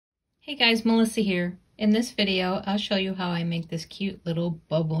Hey guys, Melissa here. In this video, I'll show you how I make this cute little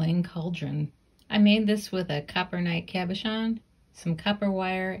bubbling cauldron. I made this with a Coppernite cabochon, some copper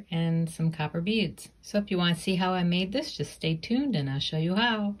wire, and some copper beads. So if you want to see how I made this, just stay tuned and I'll show you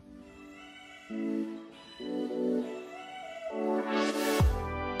how.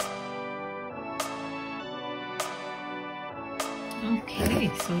 Okay,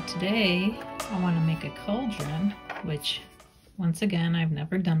 so today I want to make a cauldron, which once again I've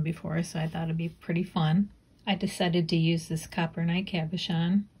never done before, so I thought it'd be pretty fun. I decided to use this Coppernite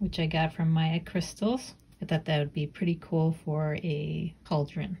cabochon, which I got from Maya Crystals. I thought that would be pretty cool for a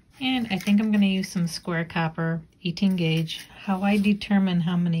cauldron. And I think I'm going to use some square copper, 18 gauge. How I determine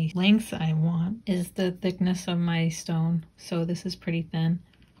how many lengths I want is the thickness of my stone. So this is pretty thin.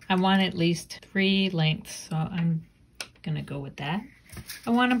 I want at least 3 lengths, so I'm going to go with that.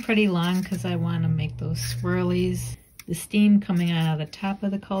 I want them pretty long because I want to make those swirlies. The steam coming out of the top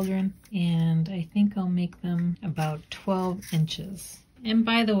of the cauldron, and I think I'll make them about 12 inches. And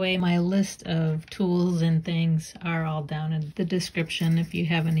by the way, my list of tools and things are all down in the description if you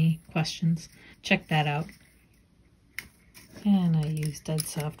have any questions. Check that out. And I use dead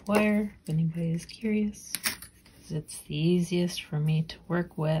soft wire if anybody is curious, because it's the easiest for me to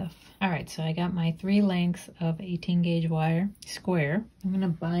work with. Alright, so I got my 3 lengths of 18 gauge wire, square. I'm going to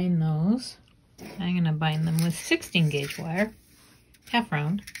bind those. I'm going to bind them with 16 gauge wire, half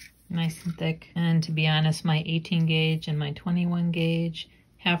round, nice and thick. And to be honest, my 18 gauge and my 21 gauge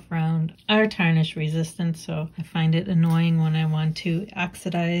half round are tarnish resistant, so I find it annoying when I want to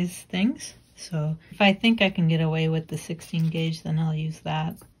oxidize things. So if I think I can get away with the 16 gauge, then I'll use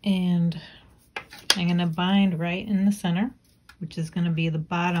that. And I'm going to bind right in the center, which is going to be the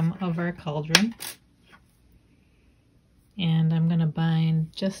bottom of our cauldron. And I'm going to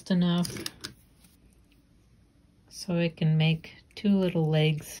bind just enough so it can make 2 little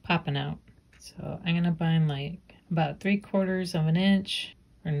legs popping out. So I'm going to bind like about 3/4 of an inch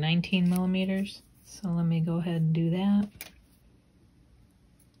or 19 millimeters. So let me go ahead and do that.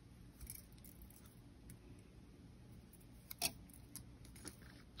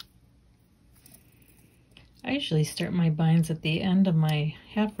 I usually start my binds at the end of my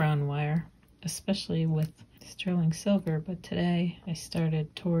half round wire, especially with sterling silver, but today I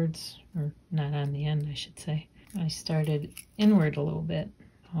started towards, or not on the end I should say, I started inward a little bit.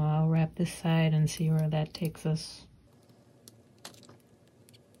 I'll wrap this side and see where that takes us.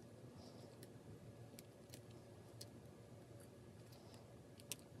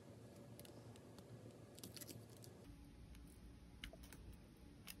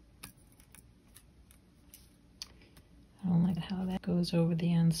 I don't like how that goes over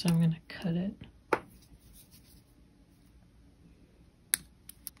the end, so I'm going to cut it.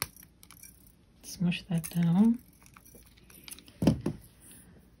 Smush that down.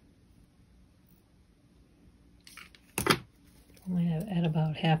 Only at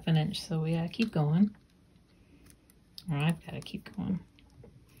about half an inch, so we gotta keep going. Or I've gotta keep going.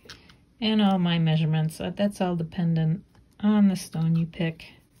 And all my measurements, that's all dependent on the stone you pick.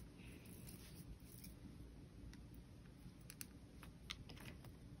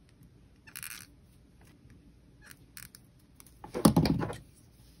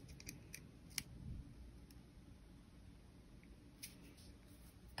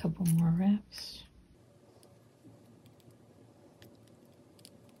 Couple more wraps.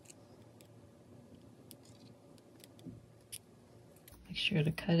 Make sure to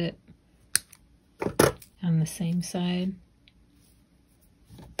cut it on the same side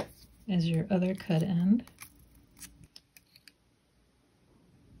as your other cut end.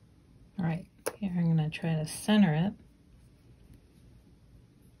 All right, here I'm going to try to center it.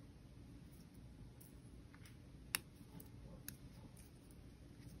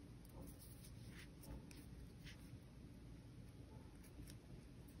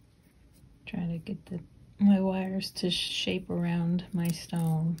 Try to get my wires to shape around my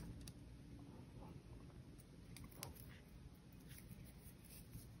stone.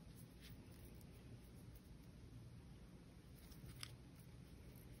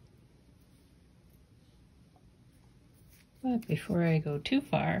 But before I go too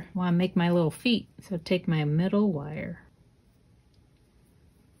far, I want to make my little feet. So take my middle wire.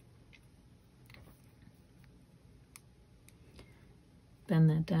 Bend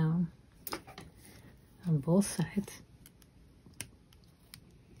that down on both sides.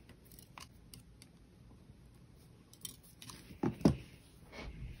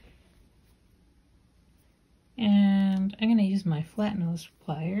 And I'm going to use my flat nose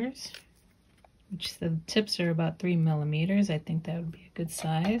pliers, which the tips are about 3 millimeters. I think that would be a good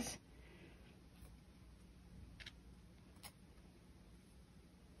size.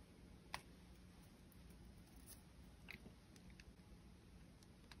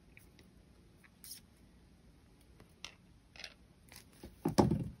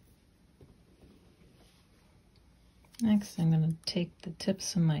 Next, I'm going to take the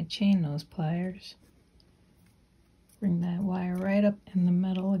tips of my chain nose pliers, bring that wire right up in the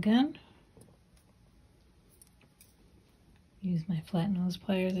middle again. Use my flat nose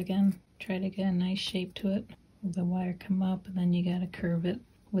pliers again. Try to get a nice shape to it. The wire come up, and then you got to curve it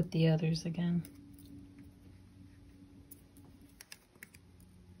with the others again.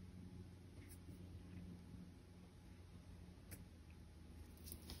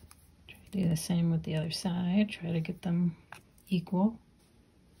 Try to do the same with the other side. Try to get them equal.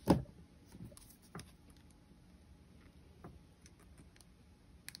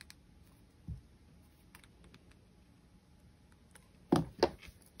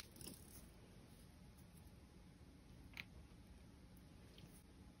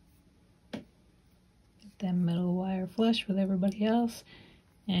 That middle wire flush with everybody else,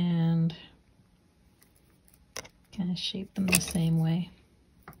 and kind of shape them the same way.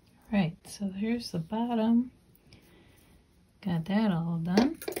 Alright, so here's the bottom. Got that all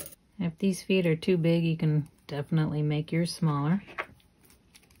done. If these feet are too big, you can definitely make yours smaller.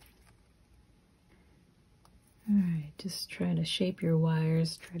 Alright, just try to shape your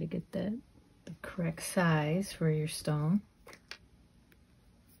wires, try to get the correct size for your stone.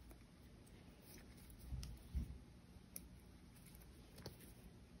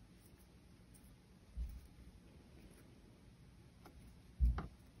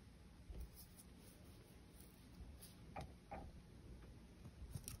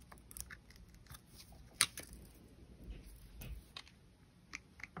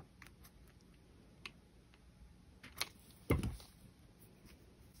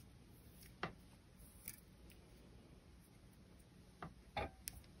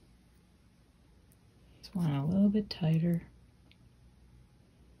 Want a little bit tighter.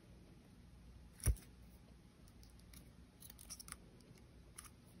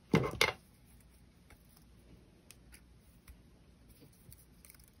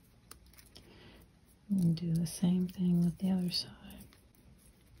 And do the same thing with the other side.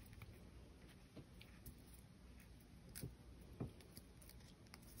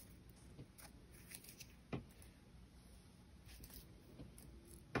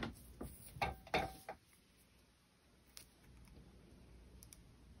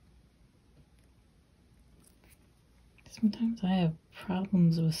 Sometimes I have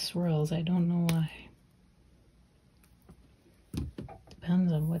problems with swirls. I don't know why.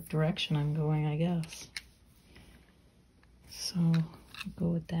 Depends on what direction I'm going, I guess. So I'll go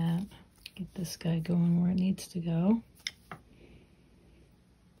with that. Get this guy going where it needs to go.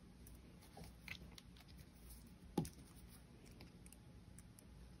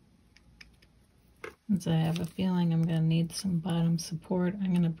 Since I have a feeling I'm going to need some bottom support,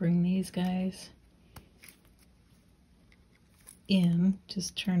 I'm going to bring these guys in,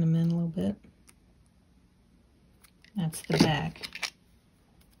 just turn them in a little bit. That's the back.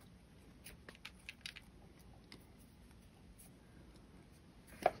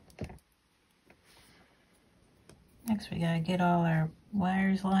 Next we gotta get all our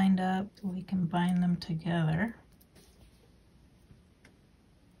wires lined up so we can bind them together.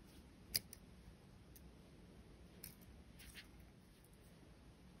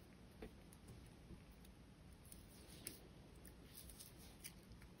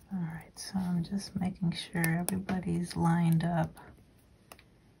 Alright, so I'm just making sure everybody's lined up.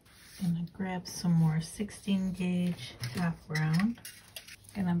 I'm gonna grab some more 16 gauge half round.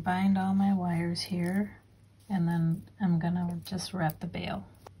 Gonna bind all my wires here, and then I'm gonna just wrap the bail.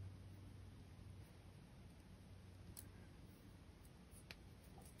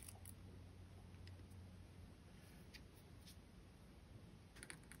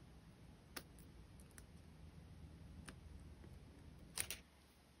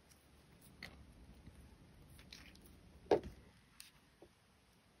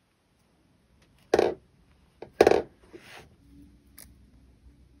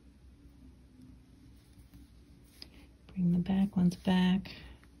 Bring the back ones back,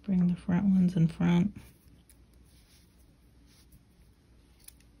 bring the front ones in front.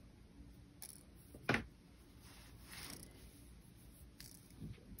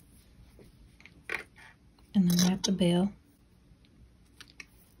 And then wrap the bail.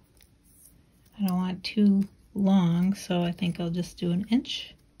 I don't want too long, so I think I'll just do an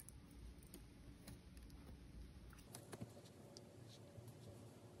inch.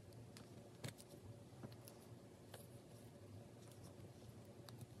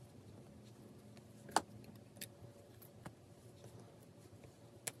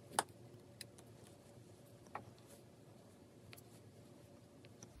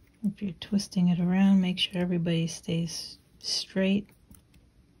 If you're twisting it around, make sure everybody stays straight.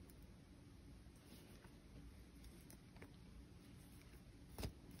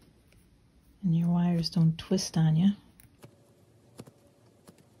 wires don't twist on you.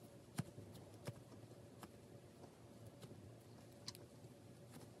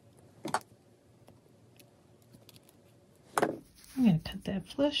 I'm going to cut that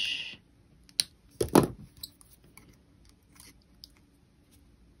flush.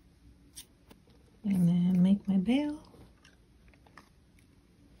 And then make my bail.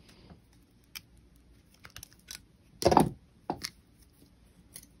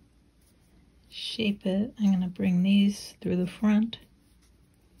 Shape it. I'm going to bring these through the front.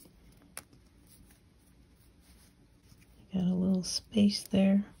 Got a little space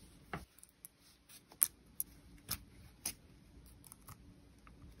there.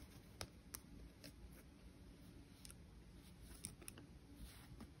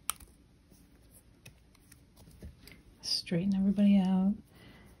 Straighten everybody out.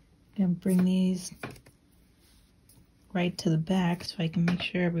 And bring these right to the back so I can make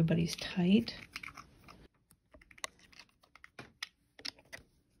sure everybody's tight.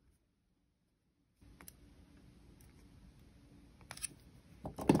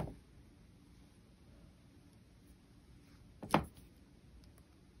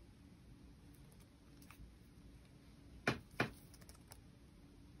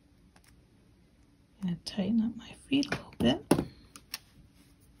 Gonna tighten up my feet a little bit.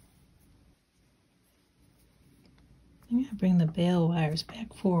 I'm gonna bring the bail wires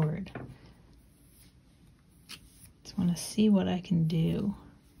back forward. Just want to see what I can do.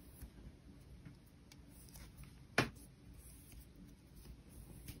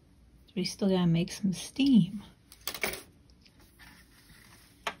 We still gotta make some steam.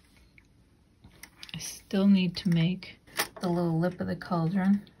 I still need to make the little lip of the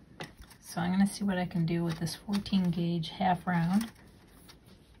cauldron. So I'm going to see what I can do with this 14 gauge half round.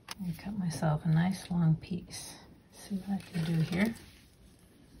 And cut myself a nice long piece. See what I can do here.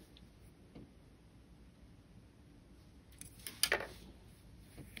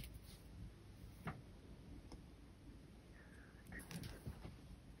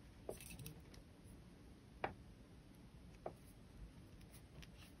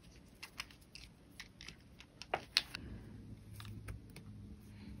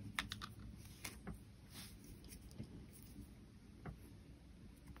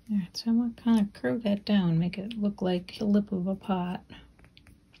 Alright, so I'm going to kind of curve that down, make it look like the lip of a pot.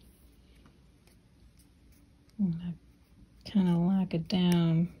 I'm going to kind of lock it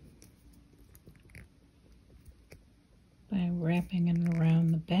down by wrapping it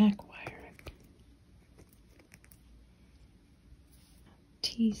around the back wire.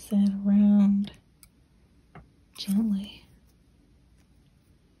 Tease that around gently.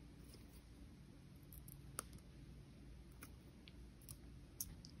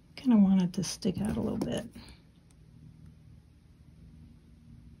 Kind of want it to stick out a little bit.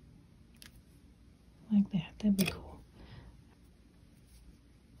 Like that, that'd be cool.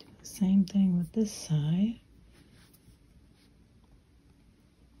 Do the same thing with this side.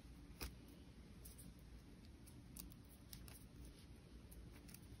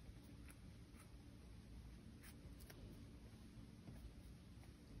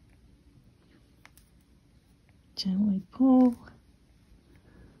 Gently pull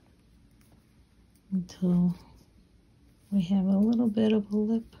until we have a little bit of a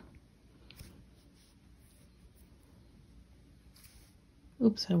lip.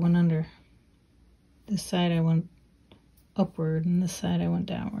 Oops, I went under. This side I went upward and this side I went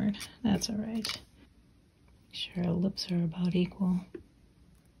downward. That's all right. Make sure our lips are about equal.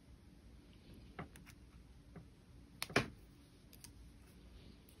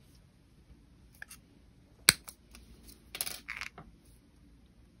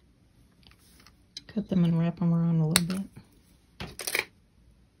 Cut them and wrap them around a little bit.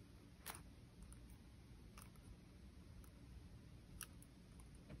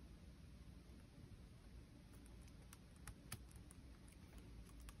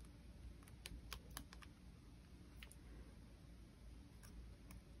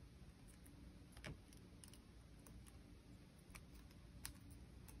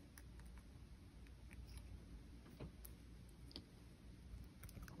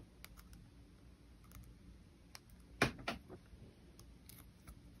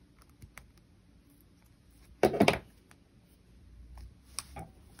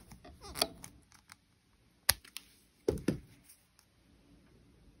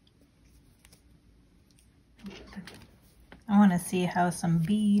 I want to see how some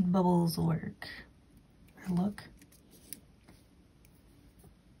bead bubbles work or look.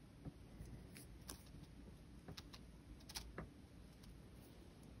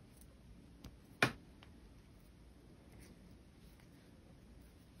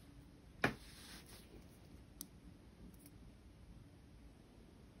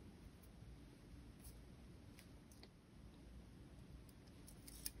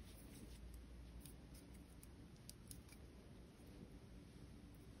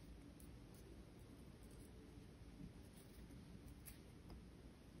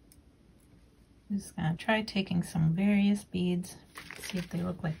 I'm just gonna try taking some various beads, see if they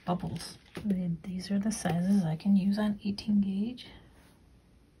look like bubbles. These are the sizes I can use on 18 gauge.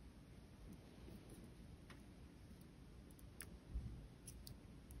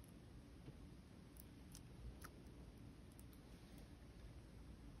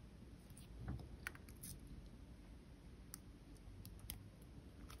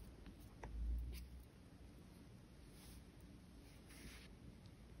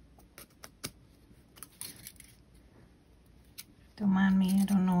 Don't mind me, I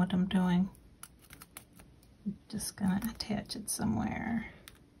don't know what I'm doing. I'm just gonna attach it somewhere.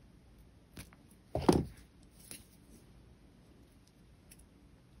 I don't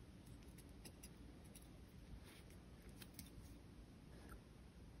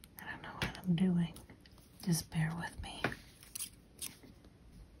know what I'm doing. Just bear with me.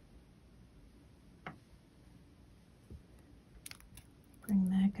 Bring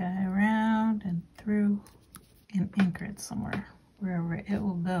that guy around and through and anchor it somewhere. Wherever it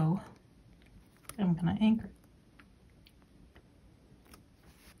will go, I'm gonna anchor it.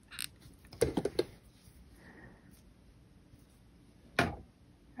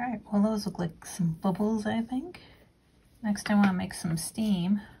 Alright, well those look like some bubbles, I think. Next I want to make some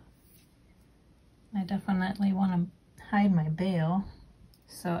steam. I definitely want to hide my bail.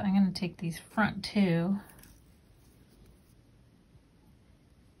 So I'm going to take these front two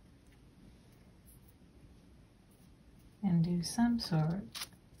and do some sort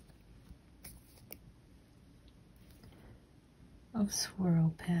of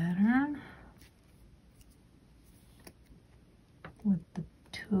swirl pattern with the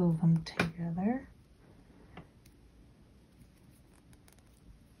two of them together.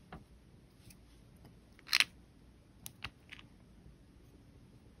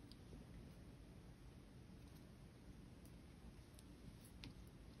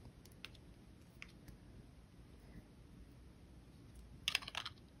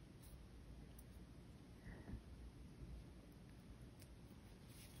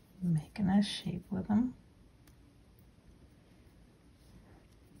 Making a shape with them.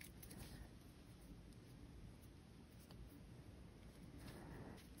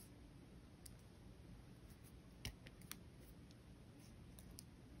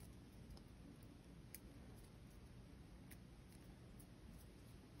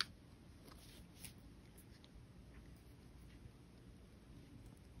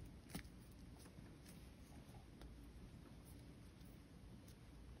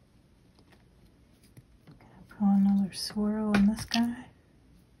 Another swirl in this guy.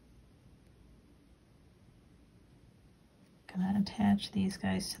 Gonna attach these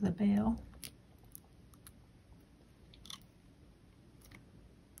guys to the bail.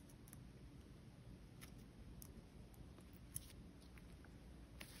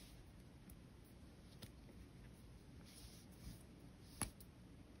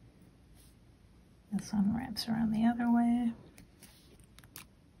 This one wraps around the other way.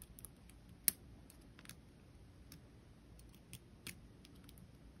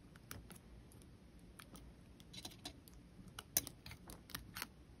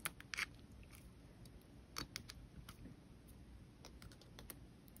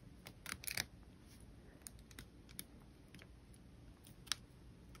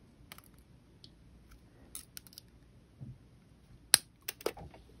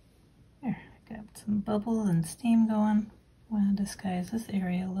 Some bubbles and steam going. I want to disguise this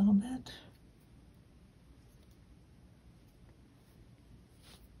area a little bit.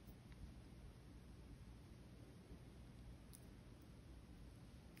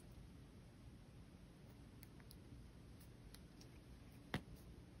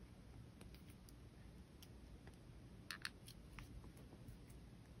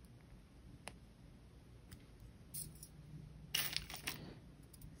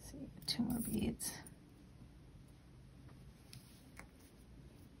 Let's see, 2 more beads.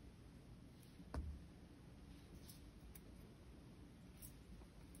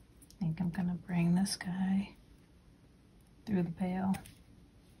 I think I'm gonna bring this guy through the bail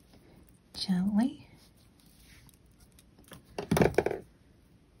gently.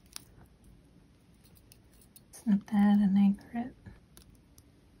 Snip that and anchor it.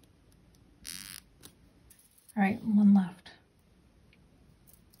 All right, one left.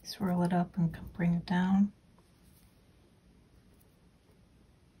 Swirl it up and bring it down.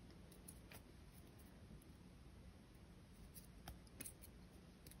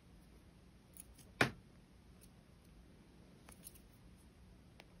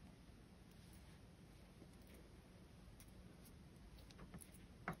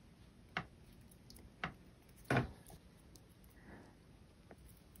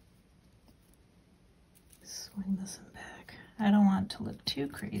 I don't want it to look too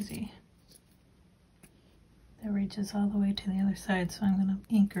crazy. That reaches all the way to the other side, so I'm going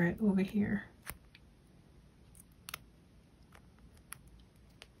to anchor it over here.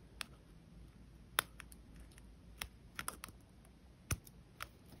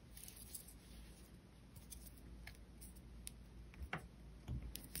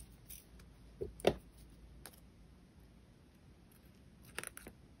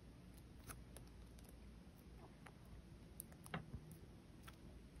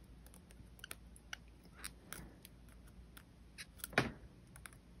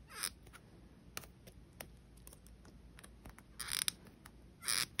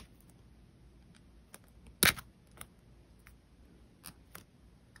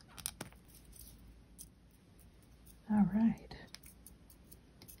 All right.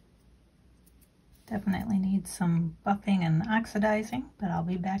 Definitely needs some buffing and oxidizing, but I'll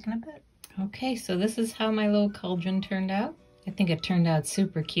be back in a bit. Okay, so this is how my little cauldron turned out. I think it turned out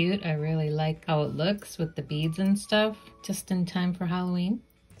super cute. I really like how it looks with the beads and stuff, just in time for Halloween.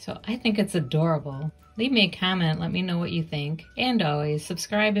 So I think it's adorable. Leave me a comment, let me know what you think. And always,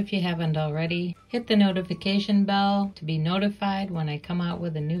 subscribe if you haven't already. Hit the notification bell to be notified when I come out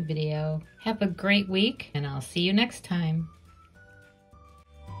with a new video. Have a great week, and I'll see you next time.